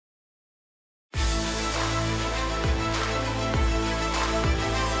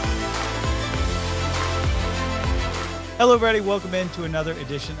Hello, everybody. Welcome into another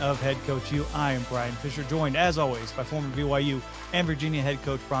edition of Head Coach U. I am Brian Fisher, joined as always by former BYU and Virginia head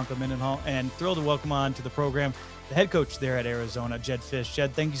coach Bronco Mendenhall, and thrilled to welcome on to the program the head coach there at Arizona, Jedd Fisch.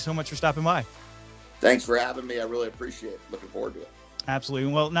 Jedd, thank you so much for stopping by. Thanks for having me. I really appreciate it. Looking forward to it.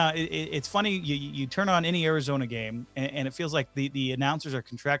 Absolutely. Well, now it's funny. You turn on any Arizona game, and it feels like the announcers are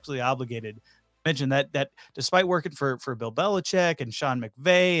contractually obligated to mention that despite working for Bill Belichick and Sean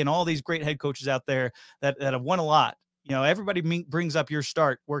McVay and all these great head coaches out there that have won a lot, everybody brings up your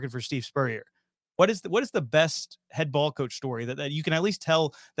start working for Steve Spurrier. What is the best head ball coach story that you can at least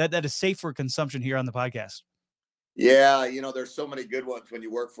tell that is safe for consumption here on the podcast? Yeah, there's so many good ones when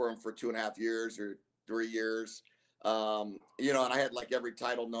you work for him for 2.5 years or 3 years. And I had like every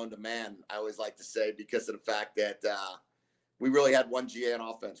title known to man, I always like to say, because of the fact that we really had one GA on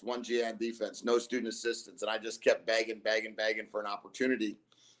offense, one GA on defense, no student assistants. And I just kept begging for an opportunity.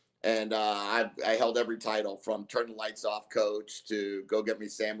 And I held every title, from turn the lights off coach to go get me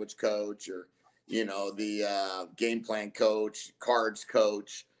sandwich coach, or, the game plan coach, cards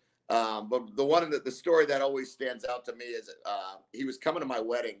coach. But the story that always stands out to me is he was coming to my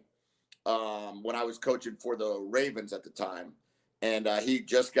wedding when I was coaching for the Ravens at the time. And he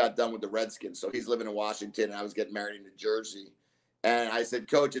just got done with the Redskins. So he's living in Washington, and I was getting married in New Jersey. And I said,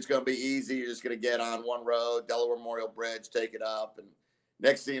 Coach, it's going to be easy. You're just going to get on one road, Delaware Memorial Bridge, take it up. And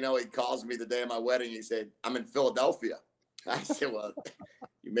next thing you know, he calls me the day of my wedding. He said, I'm in Philadelphia. I said, well,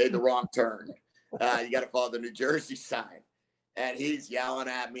 you made the wrong turn. You got to follow the New Jersey sign. And he's yelling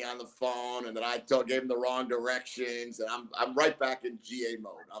at me on the phone, and then I gave him the wrong directions, and I'm right back in GA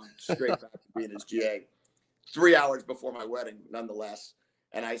mode. I'm straight back to being his GA. 3 hours before my wedding, nonetheless.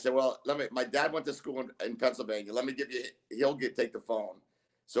 And I said, well, my dad went to school in Pennsylvania. Let me give you, take the phone.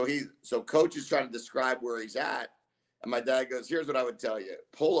 So coach is trying to describe where he's at. And my dad goes, here's what I would tell you.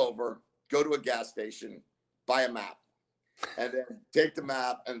 Pull over, go to a gas station, buy a map, and then take the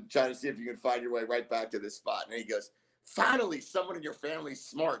map and try to see if you can find your way right back to this spot. And he goes, finally, someone in your family's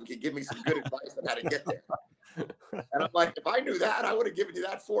smart and can give me some good advice on how to get there. And I'm like, if I knew that, I would have given you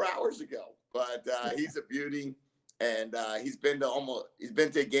that 4 hours ago. But he's a beauty. And he's been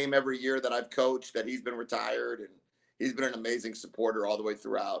to a game every year that I've coached, that he's been retired. And he's been an amazing supporter all the way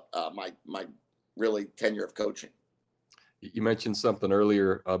throughout my really tenure of coaching. You mentioned something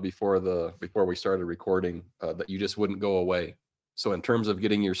earlier before we started recording that you just wouldn't go away. So in terms of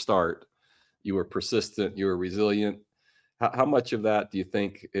getting your start, you were persistent, you were resilient. How much of that do you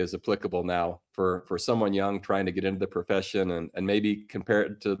think is applicable now for someone young trying to get into the profession, and maybe compare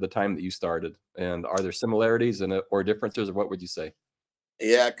it to the time that you started? And are there similarities or differences, or what would you say?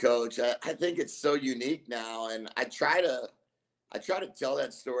 Yeah, Coach, I think it's so unique now, and I try to tell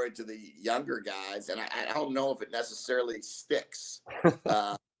that story to the younger guys, and I don't know if it necessarily sticks.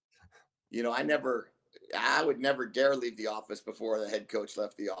 I would never dare leave the office before the head coach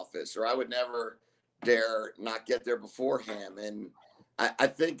left the office, or I would never dare not get there before him. And I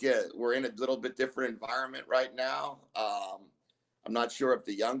think we're in a little bit different environment right now. I'm not sure if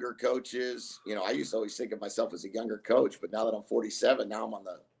the younger coaches, I used to always think of myself as a younger coach, but now that I'm 47, now I'm on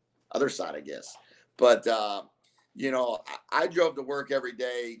the other side, I guess. But, I drove to work every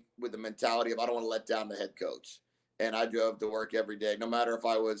day with the mentality of I don't want to let down the head coach. And I drove to work every day, no matter if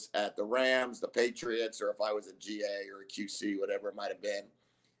I was at the Rams, the Patriots, or if I was a GA or a QC, whatever it might have been.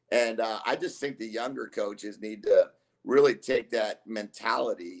 And I just think the younger coaches need to really take that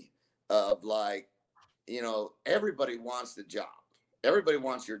mentality of everybody wants the job. Everybody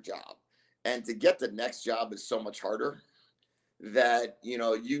wants your job. And to get the next job is so much harder that,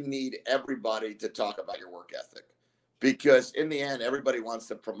 you need everybody to talk about your work ethic. Because in the end, everybody wants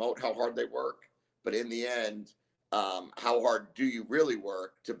to promote how hard they work. But in the end, how hard do you really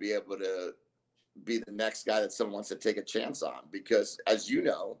work to be able to be the next guy that someone wants to take a chance on? Because as you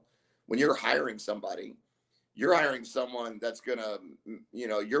know, when you're hiring somebody, you're hiring someone that's going to,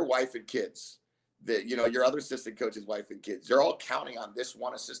 your wife and kids, your other assistant coach's wife and kids, they're all counting on this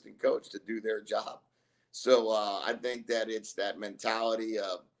one assistant coach to do their job. So I think that it's that mentality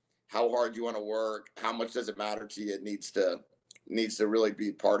of how hard you want to work, how much does it matter to you, needs to really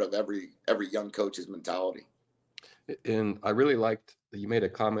be part of every young coach's mentality. And I really liked that you made a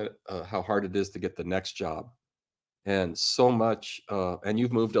comment how hard it is to get the next job. And so much, and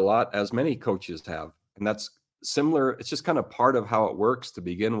you've moved a lot, as many coaches have. And that's similar. It's just kind of part of how it works to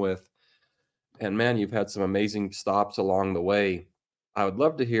begin with. And man, you've had some amazing stops along the way. I would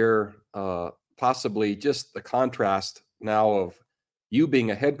love to hear possibly just the contrast now of you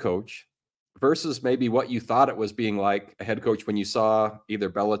being a head coach versus maybe what you thought it was being like a head coach when you saw either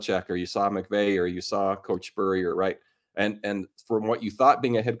Belichick or you saw McVay or you saw Coach Spurrier, right? And from what you thought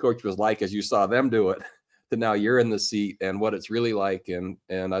being a head coach was like as you saw them do it to now you're in the seat and what it's really like. And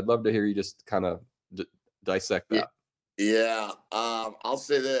I'd love to hear you just kind of dissect Yeah. that. Yeah. I'll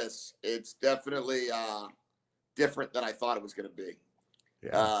say this. It's definitely different than I thought it was going to be.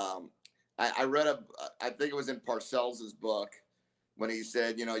 Yeah. I read I think it was in Parcells' book when he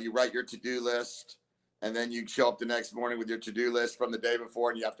said, you write your to-do list and then you show up the next morning with your to-do list from the day before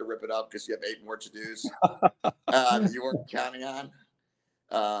and you have to rip it up because you have 8 more to-dos that you weren't counting on.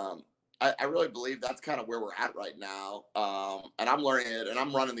 I really believe that's kind of where we're at right now. And I'm learning it and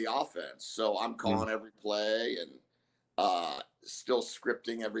I'm running the offense. So I'm calling every play and still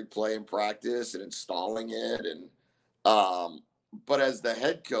scripting every play in practice and installing it. And but as the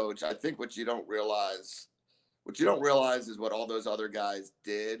head coach, I think what you don't realize is what all those other guys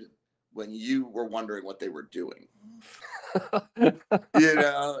did when you were wondering what they were doing.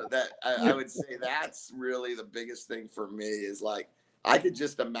 That I would say that's really the biggest thing for me is like, I could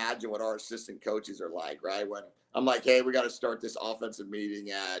just imagine what our assistant coaches are like, right? When I'm like, hey, we got to start this offensive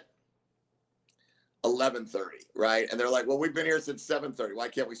meeting at 11:30, right? And they're like, well, we've been here since 7:30. Why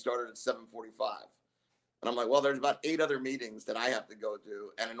can't we start it at 7:45? And I'm like, well, there's about 8 other meetings that I have to go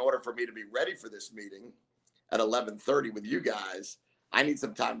to. And in order for me to be ready for this meeting at 11:30 with you guys, I need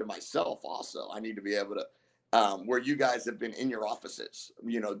some time to myself also. I need to be able to, where you guys have been in your offices,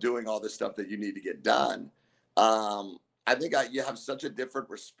 doing all this stuff that you need to get done. I think you have such a different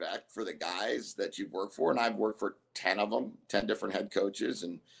respect for the guys that you've worked for. And I've worked for 10 of them, 10 different head coaches.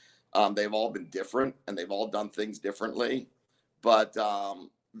 And they've all been different and they've all done things differently. But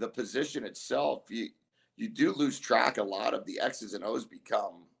the position itself, you do lose track. A lot of the X's and O's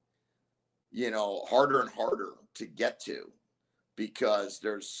become, harder and harder to get to because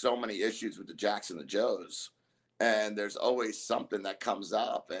there's so many issues with the Jacks and the Joes. And there's always something that comes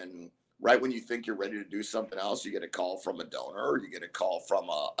up. And right when you think you're ready to do something else, you get a call from a donor, or you get a call from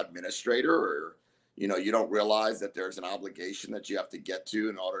an administrator, or, you don't realize that there's an obligation that you have to get to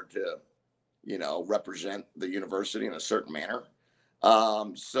in order to, represent the university in a certain manner.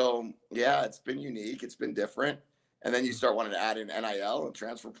 So yeah, it's been unique. It's been different. And then you start wanting to add in NIL and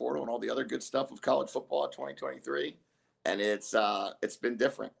transfer portal and all the other good stuff of college football at 2023. And it's been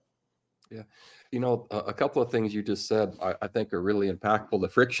different. Yeah. A couple of things you just said, I think are really impactful. The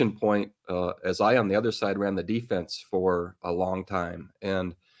friction point, as I, on the other side, ran the defense for a long time.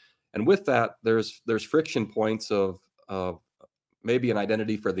 And with that, there's friction points of maybe an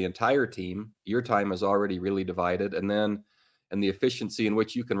identity for the entire team. Your time is already really divided. And the efficiency in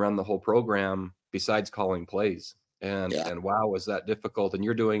which you can run the whole program besides calling plays. And wow, is that difficult? And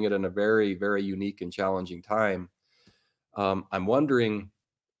you're doing it in a very, very unique and challenging time. I'm wondering,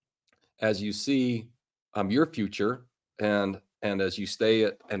 as you see your future and as you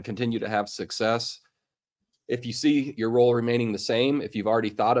stay and continue to have success, if you see your role remaining the same, if you've already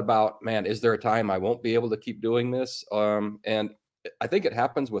thought about, man, is there a time I won't be able to keep doing this? And I think it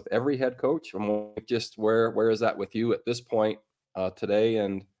happens with every head coach. Just where is that with you at this point today?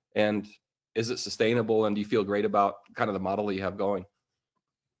 And is it sustainable? And do you feel great about kind of the model that you have going?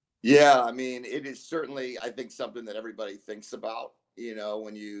 Yeah, I mean, it is certainly, I think, something that everybody thinks about,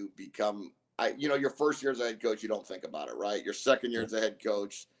 when you become, your first year as a head coach, you don't think about it, right? Your second year as a head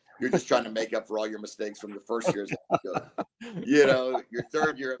coach, you're just trying to make up for all your mistakes from your first year as a head coach. Your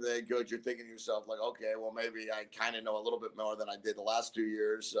third year as a head coach, you're thinking to yourself like, okay, well, maybe I kind of know a little bit more than I did the last 2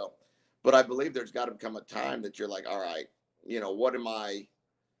 years. So, but I believe there's got to come a time that you're like, all right, what am I,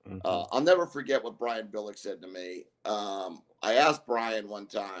 I'll never forget what Brian Billick said to me. I asked Brian one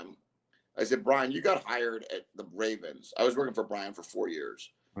time, I said, Brian, you got hired at the Ravens. I was working for Brian for 4 years.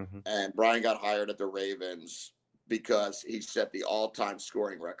 And Brian got hired at the Ravens because he set the all-time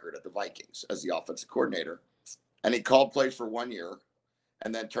scoring record at the Vikings as the offensive coordinator. And he called plays for 1 year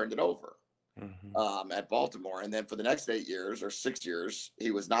and then turned it over at Baltimore. And then for the next 8 years or 6 years,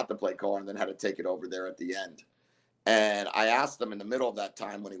 he was not the play caller and then had to take it over there at the end. And I asked him in the middle of that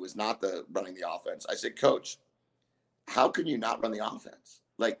time when he was not running the offense, I said, Coach, how can you not run the offense?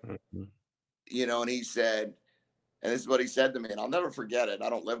 Like, and he said, and this is what he said to me, and I'll never forget it. I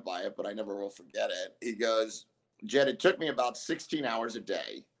don't live by it, but I never will forget it. He goes, Jedd, it took me about 16 hours a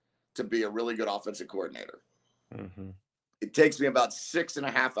day to be a really good offensive coordinator. It takes me about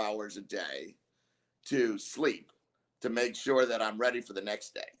 6.5 hours a day to sleep to make sure that I'm ready for the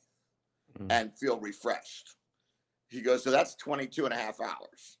next day and feel refreshed. He goes, so that's 22.5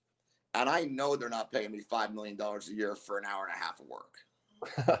 hours. And I know they're not paying me $5 million a year for an hour and a half of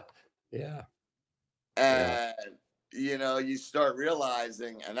work. Yeah. And, you start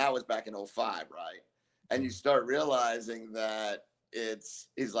realizing, and that was back in 2005, right? And you start realizing that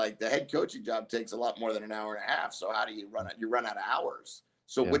he's like, the head coaching job takes a lot more than an hour and a half. So how do you run it? You run out of hours.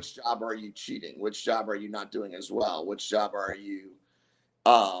 So Yeah. which job are you cheating? Which job are you not doing as well? Which job are you,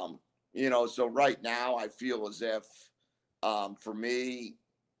 so right now I feel as if, for me,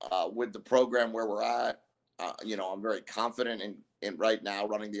 with the program where we're at, I'm very confident in right now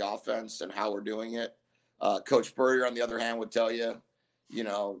running the offense and how we're doing it. Coach Spurrier, on the other hand, would tell you, you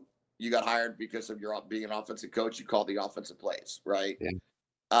know, you got hired because of your being an offensive coach. You call the offensive plays, right?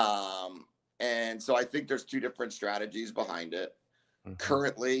 Yeah. And so I think there's two different strategies behind it. Mhm.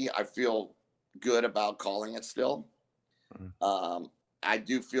 Currently, I feel good about calling it still. Mhm. I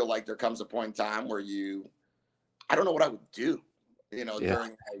do feel like there comes a point in time where I don't know what I would do, Yeah.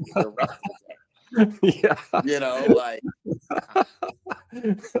 during the rest of Yeah. the day. Like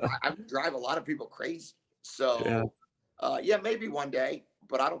I would drive a lot of people crazy. Yeah. So, yeah, maybe one day,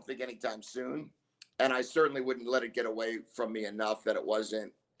 but I don't think anytime soon. And I certainly wouldn't let it get away from me enough that it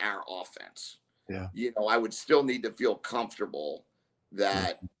wasn't our offense. Yeah. I would still need to feel comfortable Mm.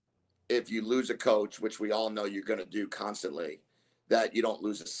 that if you lose a coach, which we all know you're going to do constantly, that you don't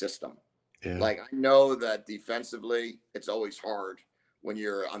lose a system. Yeah. Like, I know that defensively, it's always hard when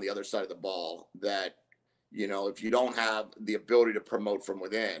you're on the other side of the ball that, if you don't have the ability to promote from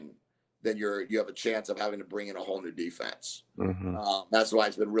within, then you have a chance of having to bring in a whole new defense. Mhm. That's why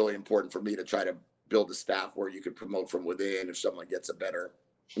it's been really important for me to try to build a staff where you can promote from within if someone gets a better,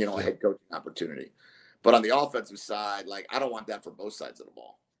 a Yeah. head coaching opportunity. But on the offensive side, like, I don't want that for both sides of the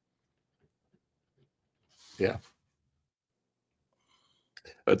ball. Yeah.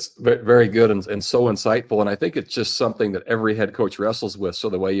 That's very good and so insightful. And I think it's just something that every head coach wrestles with. So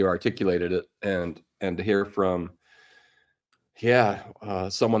the way you articulated it, and to hear from, yeah,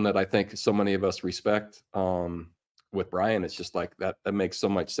 someone that I think so many of us respect, with Brian, it's just like that makes so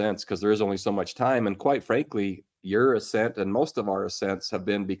much sense because there is only so much time. And quite frankly, your ascent and most of our ascents have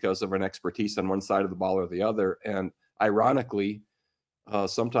been because of an expertise on one side of the ball or the other. And ironically,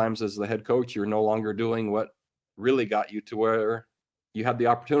 sometimes as the head coach, you're no longer doing what really got you to where you had the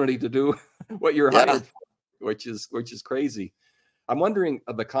opportunity to do what you're Yeah. hired for, which is crazy. I'm wondering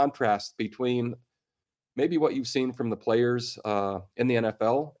the contrast between maybe what you've seen from the players in the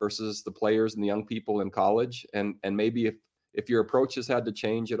NFL versus the players and the young people in college, and maybe if your approach has had to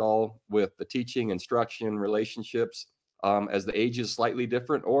change at all with the teaching, instruction, relationships, as the age is slightly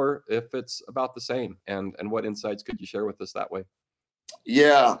different, or if it's about the same, and what insights could you share with us that way?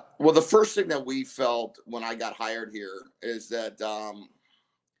 Yeah. Well, the first thing that we felt when I got hired here is that,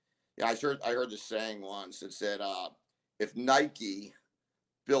 yeah, I heard this saying once. It said, if Nike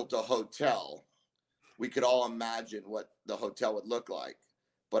built a hotel, we could all imagine what the hotel would look like.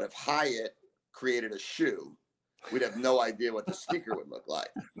 But if Hyatt created a shoe, we'd have no idea what the sneaker would look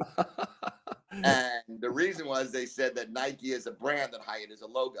like. And the reason was they said that Nike is a brand, that Hyatt is a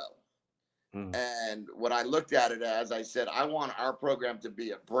logo. Mm, And what I looked at it as, I said, I want our program to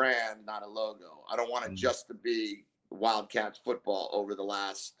be a brand, not a logo. I don't want it mm, just to be Wildcats football over the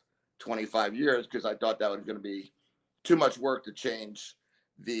last 25 years, because I thought that was going to be too much work to change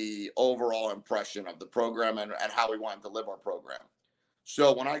the overall impression of the program and how we wanted to live our program.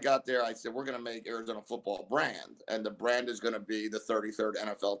 So when I got there, I said, we're going to make Arizona football brand, and the brand is going to be the 33rd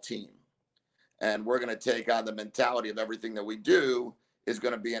NFL team. And we're going to take on the mentality of everything that we do is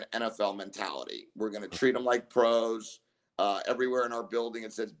going to be an NFL mentality. We're going to treat them like pros. Everywhere in our building,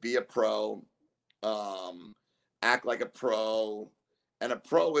 it says be a pro, um, act like a pro. And a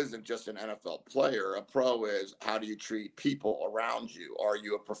pro isn't just an NFL player. A pro is, how do you treat people around you? Are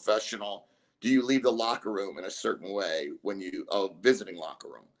you a professional? Do you leave the locker room in a certain way when you visiting locker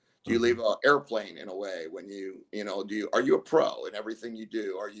room? Do you leave mhm, an airplane in a way when are you a pro in everything you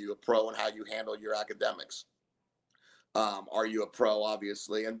do? Are you a pro in how you handle your academics? Are you a pro,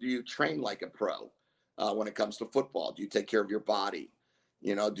 obviously? And do you train like a pro when it comes to football? Do you take care of your body?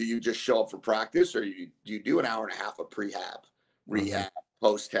 Do you just show up for practice, or do you do an hour and a half of prehab, mhm, rehab,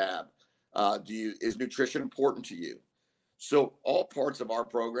 post-hab? Is nutrition important to you? So all parts of our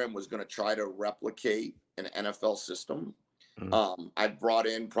program was going to try to replicate an NFL system. mm, I brought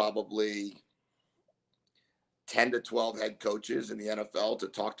in probably 10 to 12 head coaches in the NFL to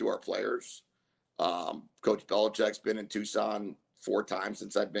talk to our players. Coach Belichick's been in Tucson 4 times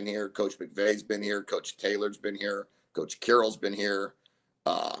since I've been here. Coach McVay's been here. Coach Taylor's been here. Coach Carroll's been here.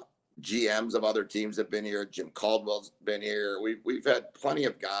 Uh, GMs of other teams have been here. Jim Caldwell's been here. We've had plenty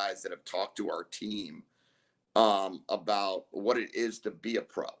of guys that have talked to our team about what it is to be a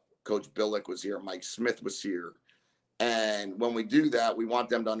pro. Coach Billick was here. Mike Smith was here. And when we do that, we want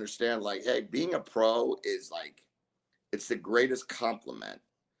them to understand, like, hey, being a pro is like, it's the greatest compliment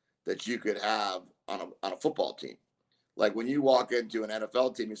that you could have on a football team. Like, when you walk into an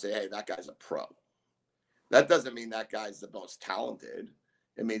NFL team, you say, hey, that guy's a pro. That doesn't mean that guy's the most talented.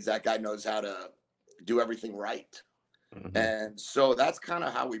 It means that guy knows how to do everything right. Mm-hmm. And so that's kind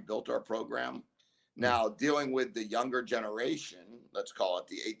of how we built our program. Now, dealing with the younger generation, let's call it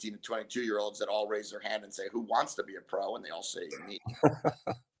the 18 to 22-year-olds that all raise their hand and say, who wants to be a pro? And they all say me.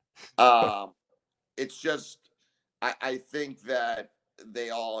 It's just, I think that they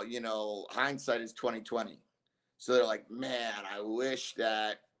all, hindsight is 2020. So they're like, man, I wish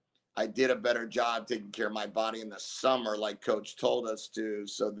that I did a better job taking care of my body in the summer, like coach told us to.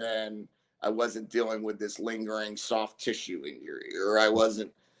 So then I wasn't dealing with this lingering soft tissue injury, or I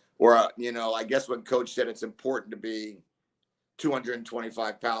wasn't, or, I guess when coach said it's important to be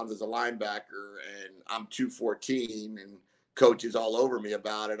 225 pounds as a linebacker and I'm 214 and coach is all over me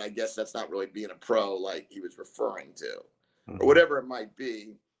about it. I guess that's not really being a pro like he was referring to, or whatever it might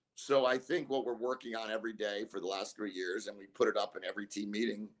be. So I think what we're working on every day for the last 3 years, and we put it up in every team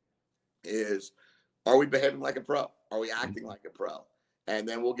meeting, is, are we behaving like a pro? Are we acting like a pro? And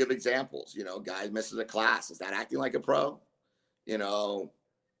then we'll give examples. Guy misses a class. Is that acting like a pro?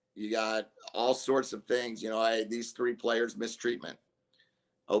 You got all sorts of things. These 3 players mistreatment.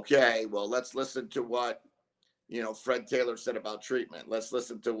 Okay, well, let's listen to what, Fred Taylor said about treatment. Let's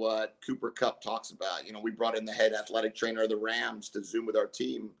listen to what Cooper Kupp talks about. We brought in the head athletic trainer of the Rams to Zoom with our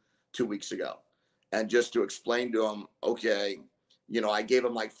team 2 weeks ago. And just to explain to him, okay, I gave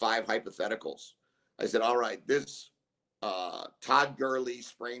him like 5 hypotheticals. I said, all right, this Todd Gurley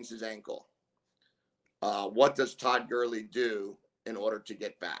sprains his ankle. What does Todd Gurley do in order to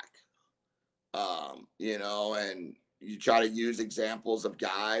get back? And you try to use examples of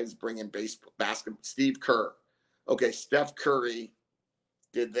guys, bring in basketball. Steve Kerr. Okay, Steph Curry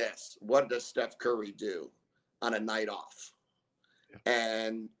did this. What does Steph Curry do on a night off?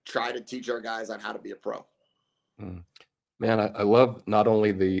 And try to teach our guys on how to be a pro. Man, I love not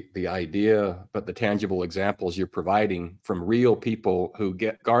only the idea, but the tangible examples you're providing from real people who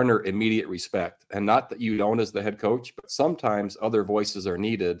garner immediate respect. And not that you don't as the head coach, but sometimes other voices are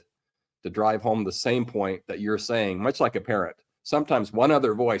needed to drive home the same point that you're saying, much like a parent. Sometimes one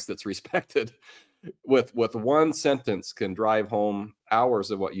other voice that's respected with one sentence can drive home hours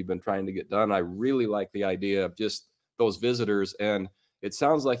of what you've been trying to get done. I really like the idea of just those visitors. And it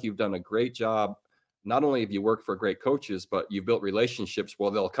sounds like you've done a great job. Not only have you worked for great coaches, but you've built relationships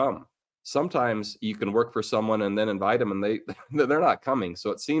where they'll come. Sometimes you can work for someone and then invite them and they're not coming. So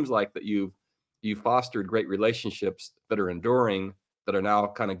it seems like that you've fostered great relationships that are enduring, that are now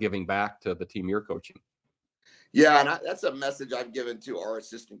kind of giving back to the team you're coaching. Yeah, and that's a message I've given to our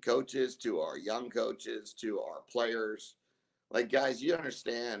assistant coaches, to our young coaches, to our players. Like, guys, you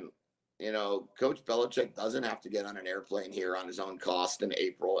understand, Coach Belichick doesn't have to get on an airplane here on his own cost in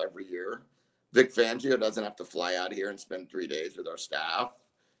April every year. Vic Fangio doesn't have to fly out here and spend 3 days with our staff.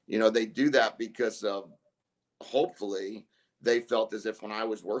 They do that because of, hopefully, they felt as if when I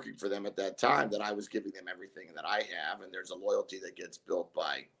was working for them at that time that I was giving them everything that I have. And there's a loyalty that gets built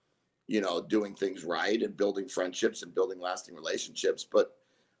by, doing things right and building friendships and building lasting relationships. But,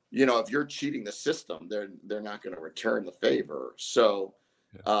 if you're cheating the system, they're not going to return the favor. So,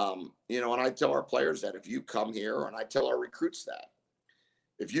 and I tell our players that if you come here, and I tell our recruits that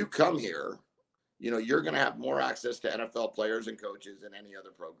if you come here, you're going to have more access to NFL players and coaches than any other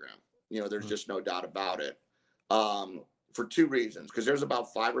program. There's just no doubt about it. For 2 reasons, because there's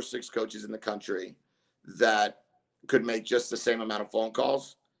about 5 or 6 coaches in the country that could make just the same amount of phone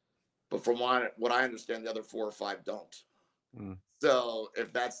calls. But from what I understand, the other 4 or 5 don't. So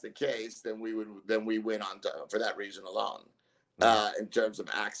if that's the case, then we win for that reason alone, in terms of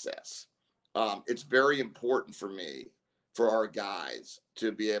access. It's very important for me, for our guys,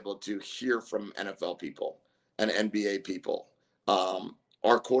 to be able to hear from NFL people and NBA people.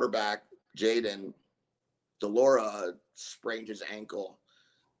 Our quarterback, Jaden Delora, sprained his ankle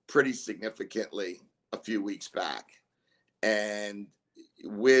pretty significantly a few weeks back. And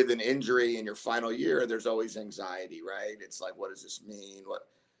with an injury in your final year, there's always anxiety, right? It's like, what does this mean?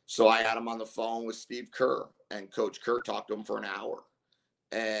 So I had him on the phone with Steve Kerr, and Coach Kerr talked to him for an hour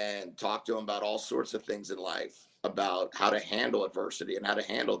and talked to him about all sorts of things in life, about how to handle adversity and how to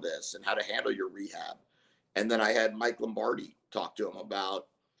handle this and how to handle your rehab. And then I had Mike Lombardi talk to him about,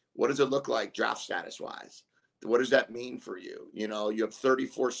 what does it look like draft status wise? What does that mean for you? You have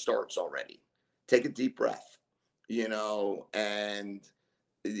 34 starts already. Take a deep breath, and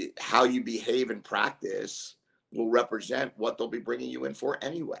how you behave in practice will represent what they'll be bringing you in for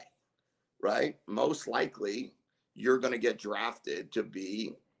anyway, right? Most likely you're going to get drafted to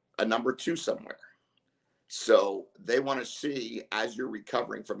be a number 2 somewhere. So they want to see, as you're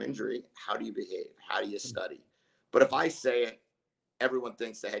recovering from injury, how do you behave? How do you study? But if I say it, everyone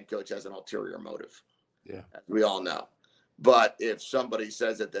thinks the head coach has an ulterior motive. Yeah. We all know. But if somebody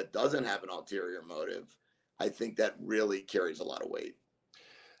says that doesn't have an ulterior motive, I think that really carries a lot of weight.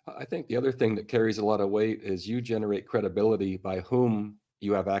 I think the other thing that carries a lot of weight is you generate credibility by whom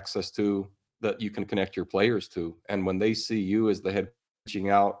you have access to, that you can connect your players to. And when they see you as the head, reaching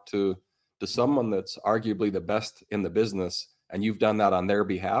out to someone that's arguably the best in the business, and you've done that on their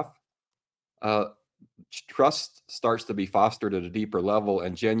behalf, uh, trust starts to be fostered at a deeper level,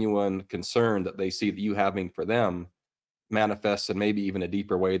 and genuine concern that they see that you having for them manifests in maybe even a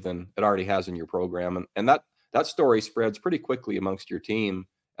deeper way than it already has in your program. And that story spreads pretty quickly amongst your team.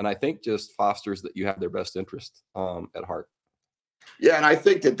 And I think just fosters that you have their best interest at heart. Yeah, and I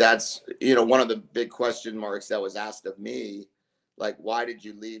think that's, one of the big question marks that was asked of me, like, why did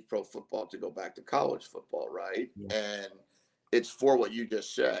you leave pro football to go back to college football, right? Yeah. And it's for what you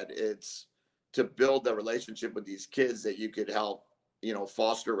just said. It's to build a relationship with these kids that you could help,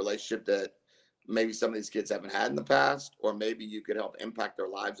 foster a relationship that maybe some of these kids haven't had in the past, or maybe you could help impact their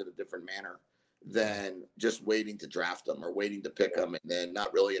lives in a different manner than just waiting to draft them or waiting to pick them and then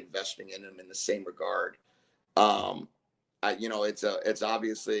not really investing in them in the same regard. Um, it's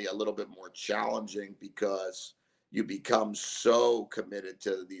obviously a little bit more challenging because you become so committed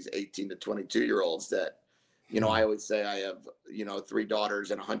to these 18 to 22-year-olds that, I always say I have, 3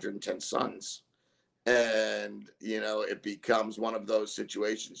 daughters and 110 sons. And, it becomes one of those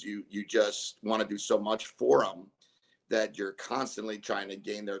situations you just want to do so much for them that you're constantly trying to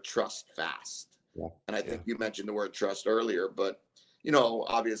gain their trust fast. Yeah. And I think you mentioned the word trust earlier, but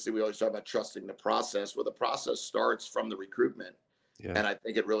obviously we always talk about trusting the process. Well, the process starts from the recruitment. Yeah. And I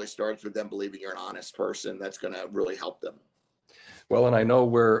think it really starts with them believing you're an honest person that's going to really help them. Well, and I know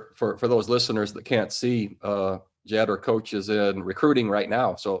for those listeners that can't see, Jedd, our coach, is in recruiting right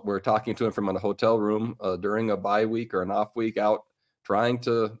now. So we're talking to him from a hotel room during a bye week or an off week, out trying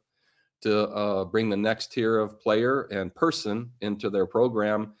to bring the next tier of player and person into their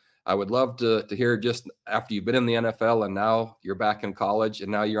program. I would love to hear, just after you've been in the NFL and now you're back in college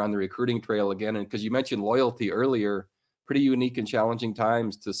and now you're on the recruiting trail again. And because you mentioned loyalty earlier, pretty unique and challenging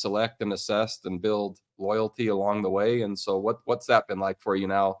times to select and assess and build loyalty along the way. And so what's that been like for you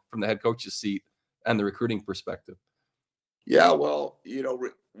now from the head coach's seat and the recruiting perspective? Yeah, well,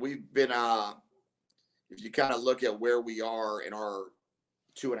 we've been, if you kind of look at where we are in our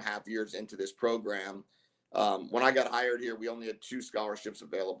 2.5 years into this program, when I got hired here, we only had 2 scholarships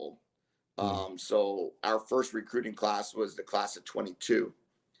available. So our first recruiting class was the class of 22.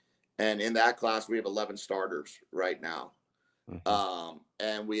 And in that class, we have 11 starters right now.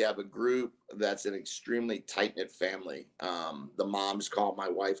 And we have a group that's an extremely tight-knit family. The moms call my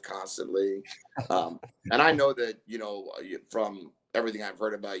wife constantly. And I know that, from everything I've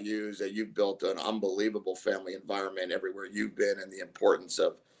heard about you, is that you've built an unbelievable family environment everywhere you've been, and the importance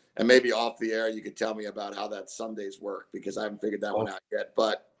of, and maybe off the air, you could tell me about how that Sundays work, because I haven't figured that one out yet.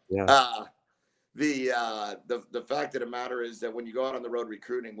 But yeah. The fact of the matter is that when you go out on the road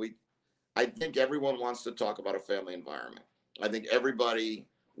recruiting, I think everyone wants to talk about a family environment. I think everybody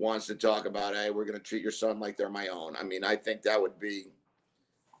wants to talk about, hey, we're going to treat your son like they're my own. I mean, I think that would be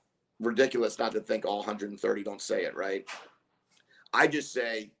ridiculous not to think all 130 don't say it, right? I just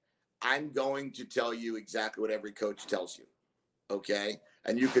say, I'm going to tell you exactly what every coach tells you, okay?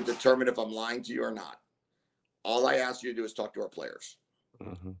 And you could determine if I'm lying to you or not. All I ask you to do is talk to our players.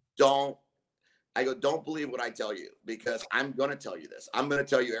 Don't believe what I tell you, because I'm going to tell you this. I'm going to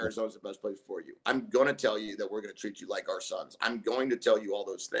tell you Arizona's the best place for you. I'm going to tell you that we're going to treat you like our sons. I'm going to tell you all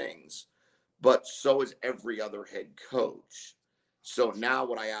those things, but so is every other head coach. So now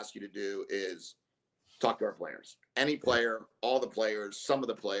what I ask you to do is talk to our players, any player, all the players, some of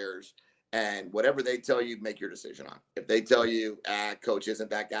the players, and whatever they tell you, make your decision on. If they tell you, coach isn't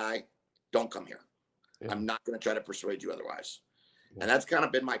that guy, don't come here. I'm not going to try to persuade you otherwise. And that's kind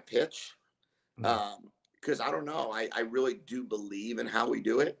of been my pitch. Because I don't know, I really do believe in how we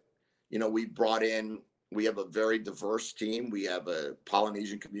do it. We have a very diverse team. We have a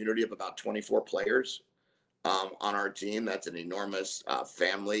Polynesian community of about 24 players on our team. That's an enormous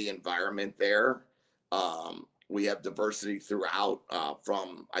family environment there. We have diversity throughout,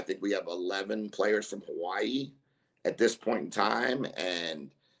 I think we have 11 players from Hawaii at this point in time,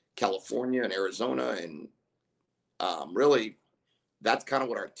 and California and Arizona. And really, that's kind of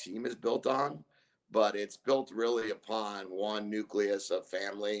what our team is built on. But it's built really upon one nucleus of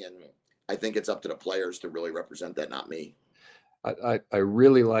family. And I think it's up to the players to really represent that, not me. I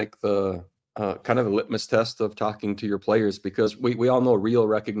really like the kind of the litmus test of talking to your players, because we all know real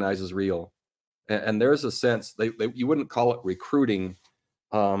recognizes real. And there's a sense you wouldn't call it recruiting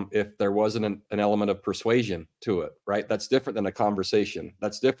if there wasn't an element of persuasion to it, right? That's different than a conversation.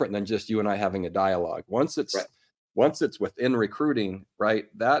 That's different than just you and I having a dialogue. Once it's once it's within recruiting, right,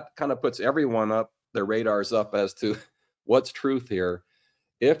 that kind of puts everyone up, their radars up as to what's truth here.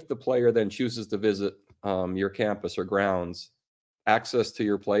 If the player then chooses to visit your campus or grounds, access to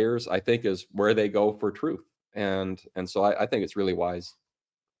your players, I think, is where they go for truth. And so I think it's really wise.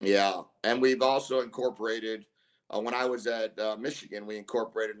 Yeah, and we've also incorporated. When I was at Michigan, we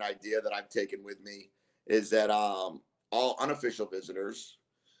incorporated an idea that I've taken with me is that all unofficial visitors,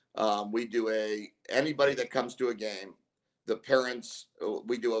 we do anybody that comes to a game, the parents,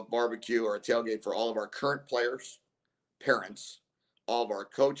 we do a barbecue or a tailgate for all of our current players, parents, all of our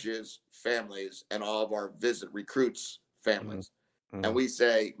coaches, families, and all of our visit recruits, Mhm. families. And Mhm. we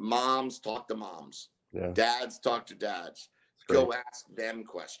say, moms talk to moms, Yeah, dads talk to dads, it's go great. ask them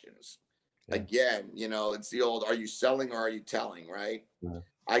questions. Yeah, Again, it's the old, are you selling or are you telling, right? yeah,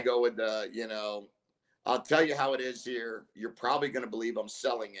 I go with I'll tell you how it is here. You're probably going to believe I'm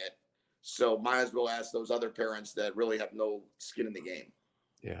selling it. So might as well ask those other parents that really have no skin in the game.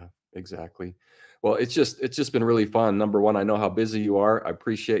 yeah, exactly. Well, it's just been really fun. Number one, I know how busy you are. I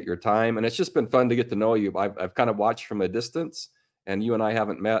appreciate your time, and it's just been fun to get to know you. I've kind of watched from a distance, and you and I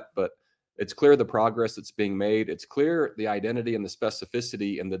haven't met, but it's clear the progress that's being made. It's clear the identity and the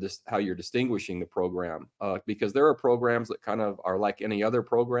specificity and how you're distinguishing the program. Because there are programs that kind of are like any other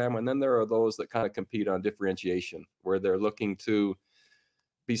program, and then there are those that kind of compete on differentiation, where they're looking to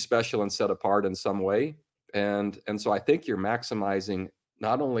be special and set apart in some way. And so I think you're maximizing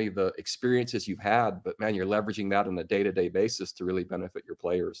not only the experiences you've had, but man, you're leveraging that on a day-to-day basis to really benefit your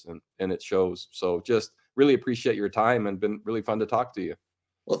players, and it shows. So just really appreciate your time, and been really fun to talk to you.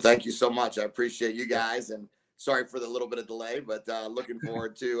 Well, thank you so much. I appreciate you Yeah, guys, and sorry for the little bit of delay, but looking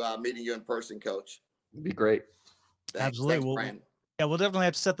forward to meeting you in person, Coach. it'd be great. Thanks. Absolutely. Thanks, Well, Brian. yeah, we'll definitely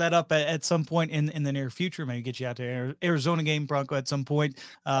have to set that up at some point in the near future. Maybe get you out to Arizona game, Bronco, at some point.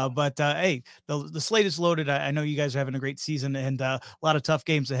 But hey, the slate is loaded. I know you guys are having a great season and a lot of tough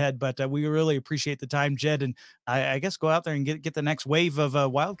games ahead. But we really appreciate the time, Jedd, and I guess go out there and get the next wave of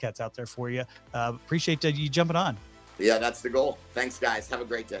Wildcats out there for you. Appreciate you jumping on. Yeah, that's the goal. Thanks, guys. Have a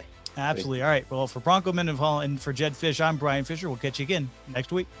great day. Thank Absolutely. All right. Well, for Bronco Mendenhall and for Jedd Fisch, I'm Brian Fisher. We'll catch you again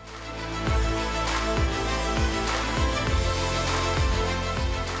next week.